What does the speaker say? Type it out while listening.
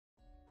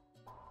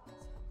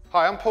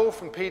Hi, I'm Paul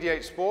from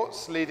PD8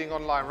 Sports, leading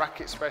online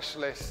racket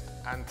specialist,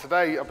 and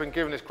today I've been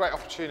given this great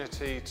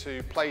opportunity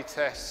to play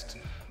test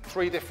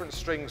 3 different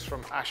strings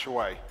from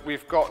Ashaway.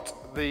 We've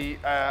got the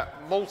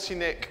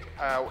Multinick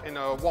in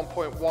a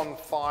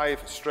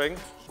 1.15 string.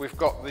 We've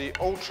got the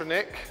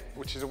Ultranick,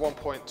 which is a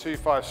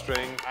 1.25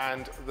 string,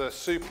 and the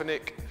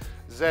Supernick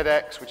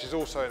ZX, which is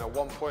also in a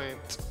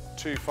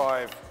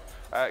 1.25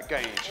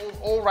 gauge.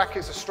 All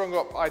rackets are strung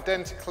up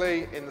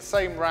identically in the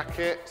same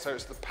racket, so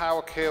it's the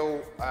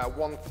PowerKill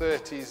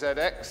 130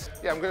 ZX.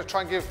 Yeah, I'm going to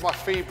try and give my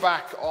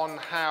feedback on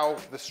how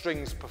the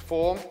strings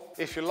perform.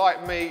 If you're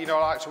like me, you know,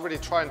 I like to really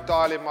try and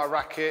dial in my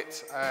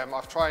racket.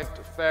 I've tried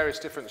various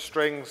different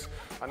strings.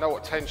 I know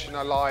what tension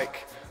I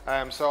like.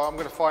 So I'm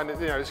going to find it,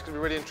 you know, this is going to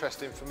be really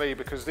interesting for me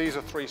because these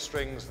are 3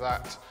 strings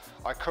that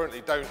I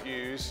currently don't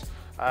use,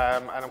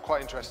 and I'm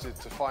quite interested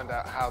to find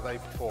out how they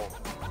perform.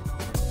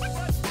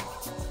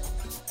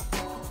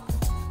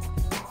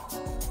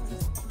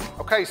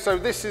 Okay, so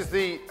this is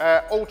the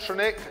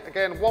Ultranick,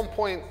 again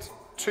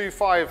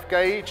 1.25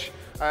 gauge.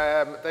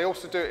 They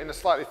also do it in a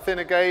slightly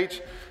thinner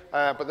gauge,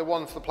 but the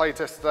one for the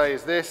playtest today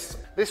is this.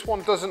 This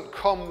one doesn't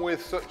come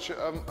with such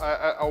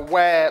a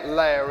wear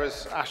layer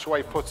as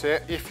Ashaway put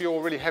it. If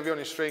you're really heavy on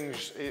your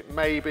strings, it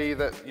may be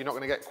that you're not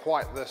going to get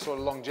quite the sort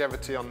of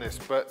longevity on this,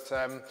 but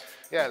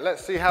yeah,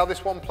 let's see how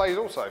this one plays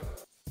also.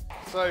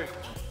 So,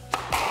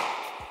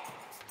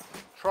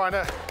 trying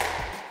to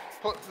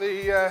put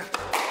the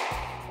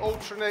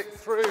Ultranick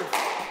through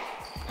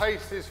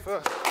paces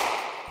for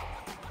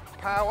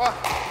power.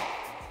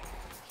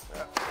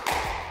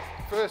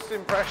 First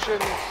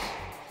impressions,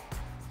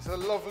 it's a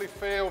lovely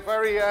feel,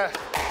 very,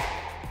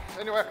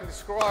 any way I can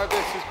describe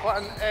this is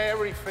quite an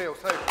airy feel,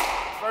 so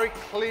very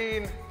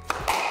clean,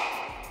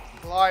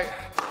 light,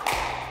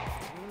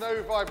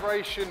 no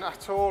vibration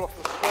at all off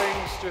the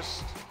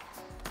strings,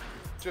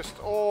 just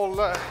all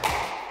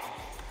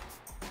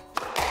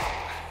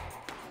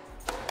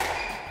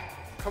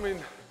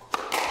coming.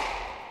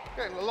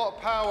 Getting a lot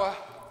of power,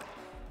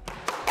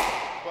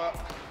 but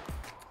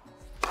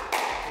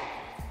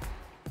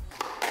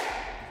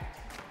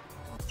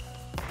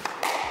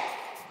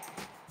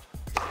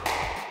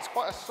it's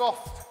quite a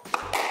soft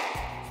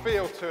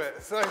feel to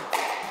it. So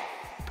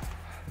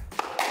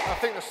I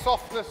think the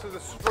softness of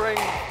the string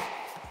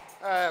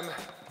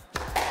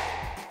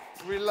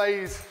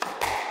relays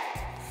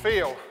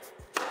feel.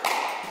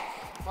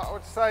 But I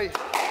would say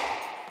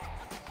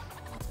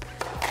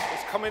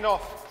it's coming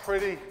off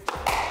pretty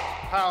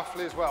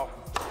powerfully as well.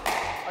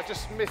 I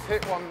just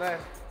mishit one there,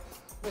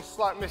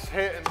 slight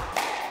mishit, and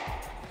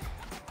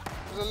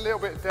it was a little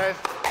bit dead,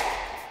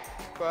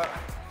 but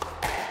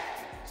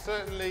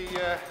certainly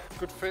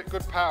good fit,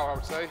 good power, I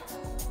would say.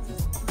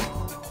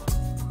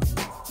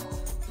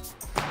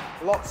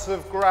 Lots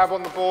of grab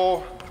on the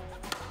ball.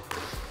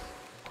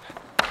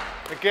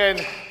 Again,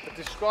 I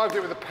described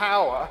it with the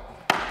power,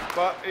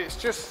 but it's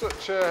just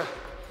such a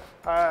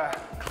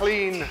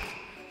clean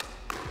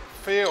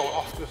feel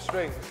off the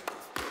strings.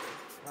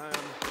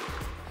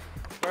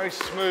 Very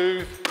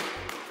smooth.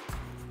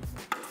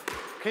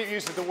 Keep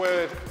using the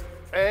word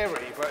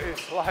airy, but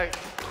it's like,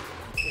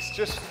 it's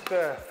just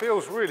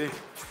feels really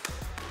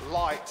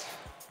light.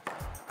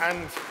 And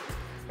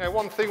you know,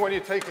 one thing when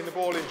you're taking the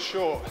ball in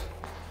short,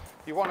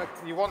 you want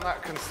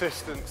that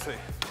consistency.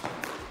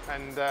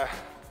 And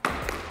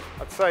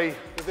I'd say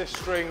with this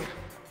string,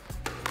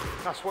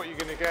 that's what you're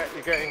going to get.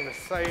 You're getting the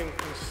same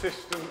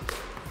consistent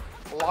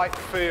light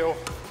feel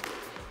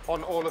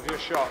on all of your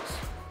shots.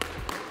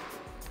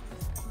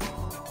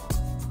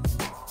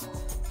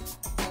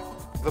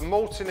 The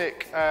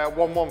Multinick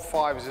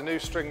 115 is a new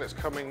string that's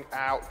coming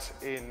out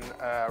in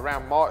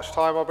around March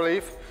time, I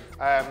believe.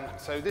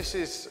 So this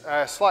is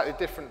a slightly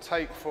different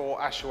take for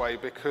Ashaway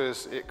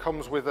because it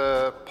comes with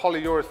a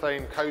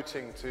polyurethane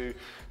coating to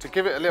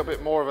give it a little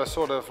bit more of a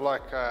sort of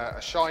like a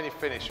shiny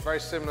finish, very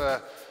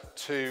similar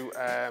to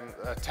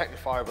a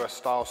Technifiber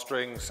style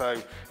string.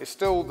 So it's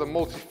still the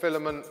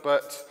multi-filament,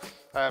 but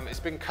it's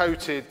been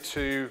coated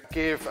to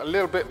give a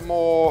little bit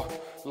more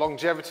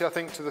longevity, I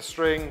think, to the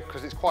string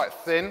because it's quite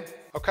thin.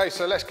 Okay,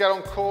 so let's get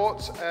on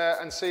court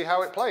and see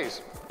how it plays.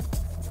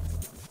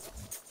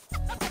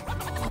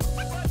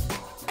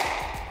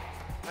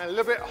 And a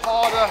little bit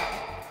harder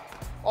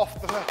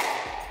off the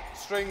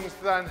strings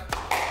than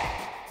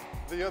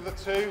the other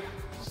 2.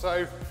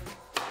 So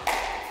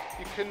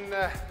you can,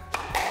 I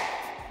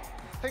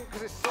think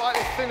because it's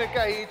slightly thinner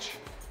gauge,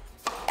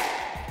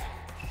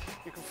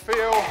 you can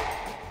feel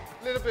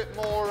a little bit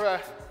more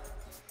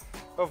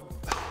of,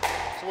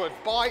 what's the word,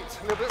 bite,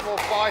 a little bit more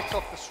bite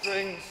off the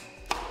strings.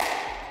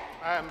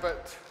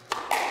 But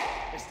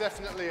it's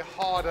definitely a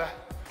harder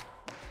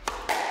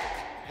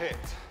hit.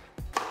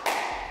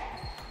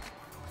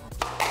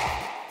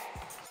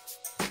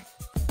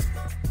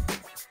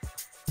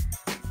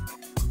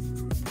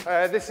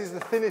 This is the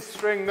thinnest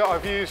string that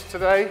I've used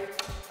today,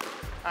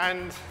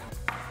 and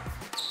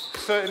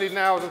certainly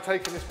now as I'm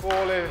taking this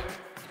ball in,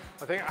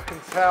 I think I can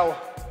tell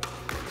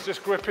it's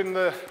just gripping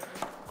the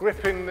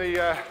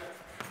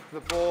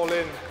ball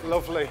in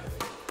lovely.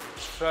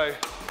 So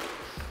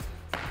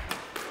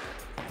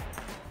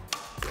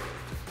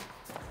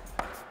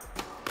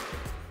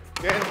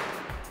Again,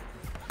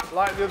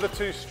 like the other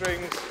two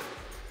strings,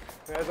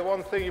 you know, the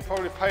one thing you're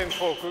probably paying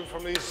for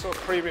from these sort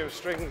of premium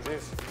strings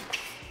is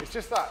it's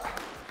just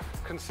that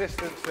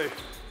consistency.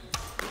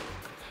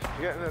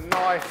 You're getting a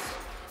nice,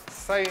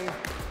 same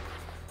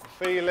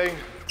feeling.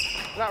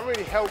 And that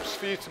really helps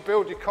for you to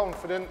build your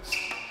confidence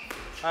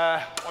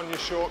on your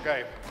short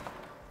game.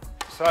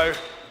 So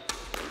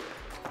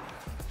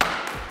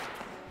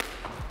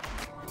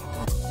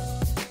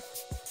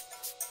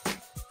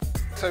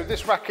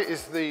this racket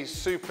is the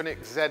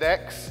Supernick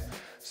ZX.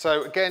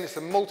 So again, it's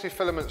a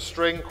multi-filament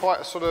string, quite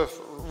a sort of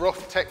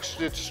rough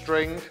textured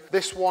string.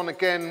 This one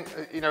again,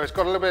 you know, it's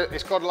got a little bit,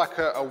 it's got like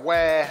a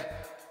wear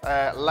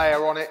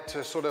layer on it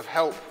to sort of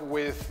help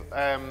with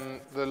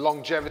the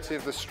longevity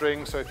of the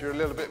string. So if you're a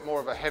little bit more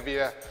of a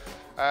heavier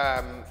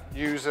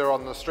user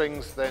on the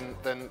strings, then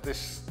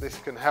this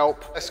can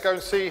help. Let's go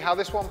and see how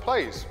this one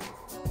plays.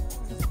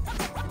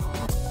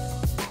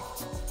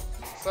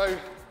 So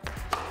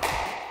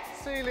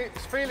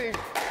it's feeling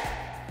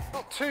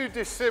not too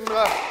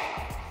dissimilar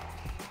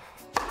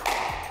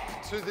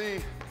to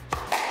the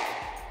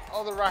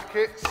other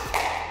rackets.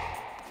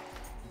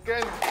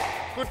 Again,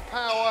 good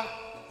power,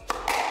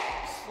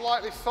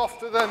 slightly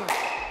softer than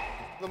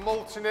the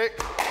Multinick,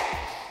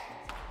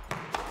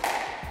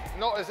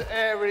 not as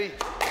airy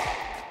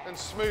and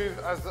smooth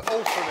as the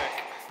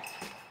Ultranick,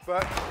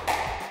 but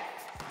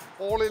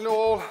all in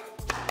all,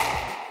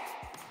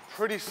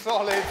 pretty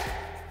solid.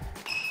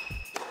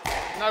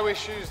 No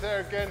issues there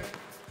again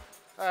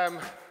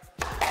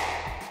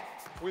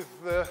with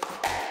the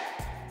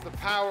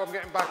power I'm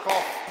getting back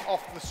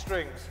off the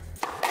strings.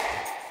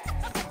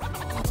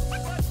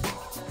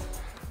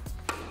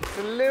 It's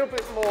a little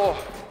bit more,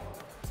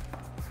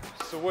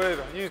 it's a word,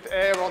 I used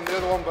air on the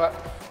other one, but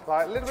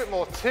like a little bit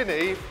more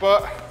tinny,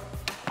 but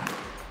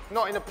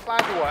not in a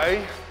bad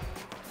way.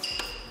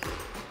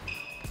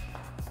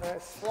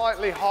 It's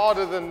slightly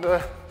harder than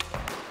the,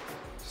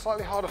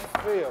 slightly harder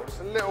feel,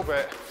 just a little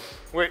bit,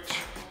 which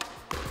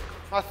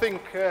I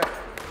think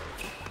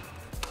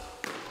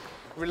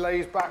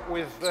relays back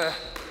with the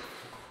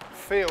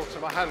feel to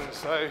my hands.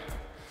 So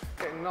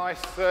getting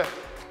nice,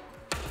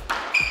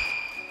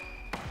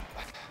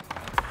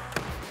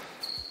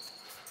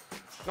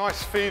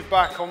 nice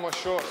feedback on my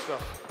short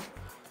stuff.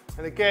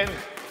 And again,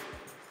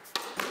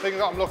 the thing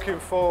that I'm looking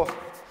for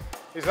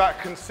is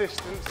that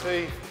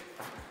consistency.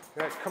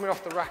 You know, it's coming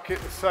off the racket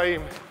the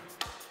same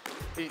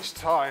each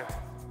time.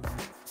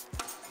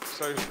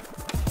 So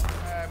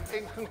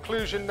in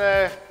conclusion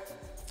there,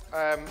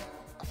 I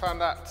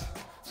found that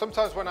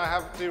sometimes when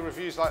I do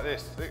reviews like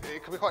this,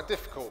 it can be quite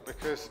difficult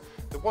because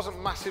there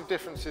wasn't massive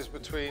differences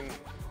between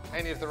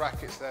any of the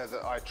rackets there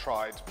that I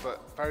tried,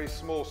 but very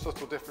small,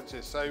 subtle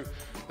differences. So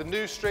the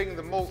new string,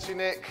 the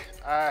Multinick,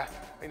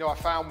 you know, I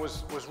found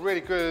was really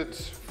good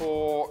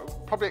for,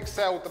 probably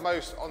excelled the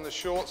most on the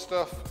short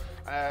stuff.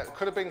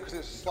 Could have been because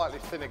it's a slightly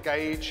thinner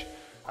gauge.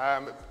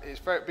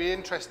 It'd be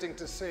interesting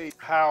to see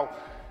how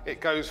it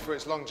goes for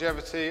its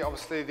longevity.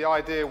 Obviously, the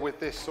idea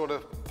with this sort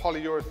of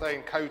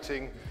polyurethane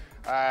coating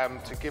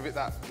to give it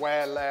that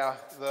wear layer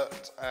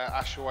that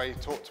Ashaway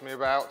talked to me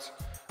about.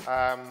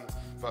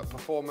 But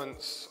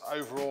performance,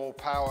 overall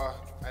power,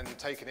 and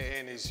taking it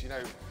in is, you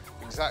know,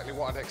 exactly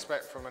what I'd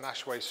expect from an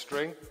Ashaway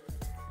string.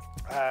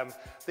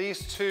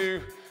 These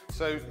two,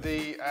 so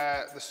the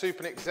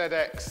Supernick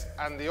ZX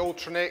and the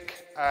Ultranick,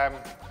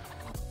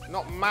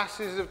 not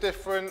masses of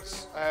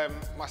difference.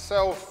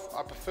 Myself,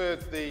 I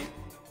preferred the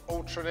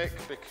Ultranick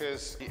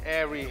because the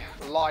airy,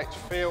 light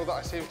feel that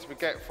I seem to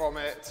get from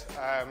it.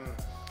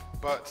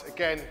 But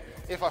again,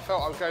 if I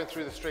felt I was going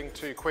through the string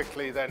too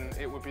quickly, then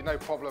it would be no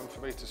problem for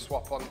me to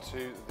swap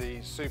onto the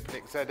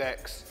Supernick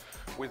ZX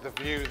with the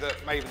view that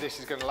maybe this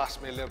is going to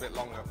last me a little bit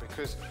longer,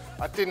 because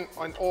I didn't,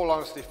 in all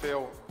honesty,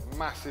 feel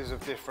masses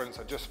of difference.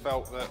 I just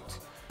felt that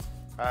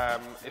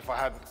if I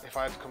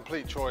had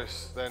complete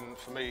choice, then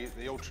for me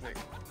the Ultranick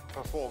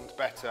performed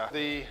better.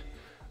 The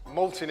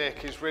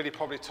Multinick is really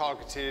probably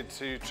targeted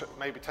to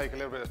maybe take a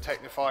little bit of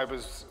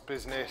Technofibre's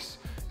business.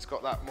 It's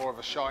got that more of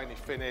a shiny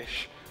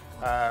finish,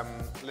 a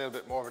little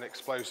bit more of an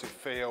explosive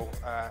feel,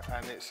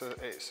 and it's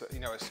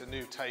a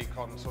new take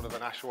on sort of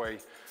an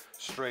Ashaway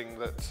string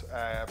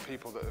that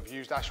people that have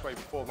used Ashaway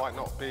before might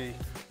not be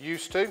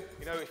used to.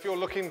 You know, if you're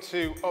looking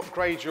to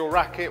upgrade your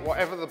racket,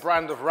 whatever the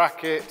brand of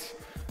racket,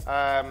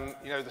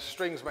 you know, the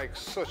strings make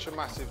such a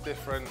massive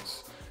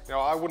difference. You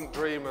know, I wouldn't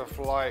dream of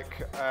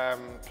like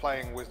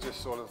playing with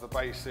just sort of the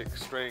basic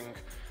string.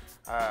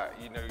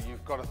 You know,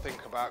 you've got to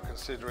think about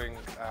considering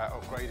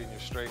upgrading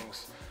your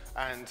strings.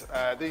 And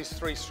these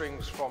three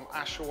strings from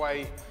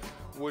Ashaway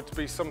would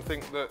be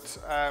something that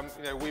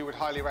you know, we would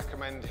highly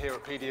recommend here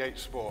at PDH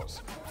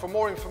Sports. For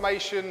more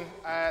information,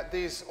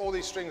 all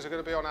these strings are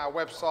going to be on our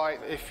website.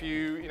 If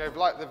you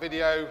like the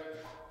video,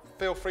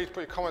 feel free to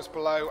put your comments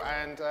below,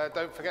 and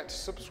don't forget to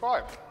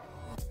subscribe.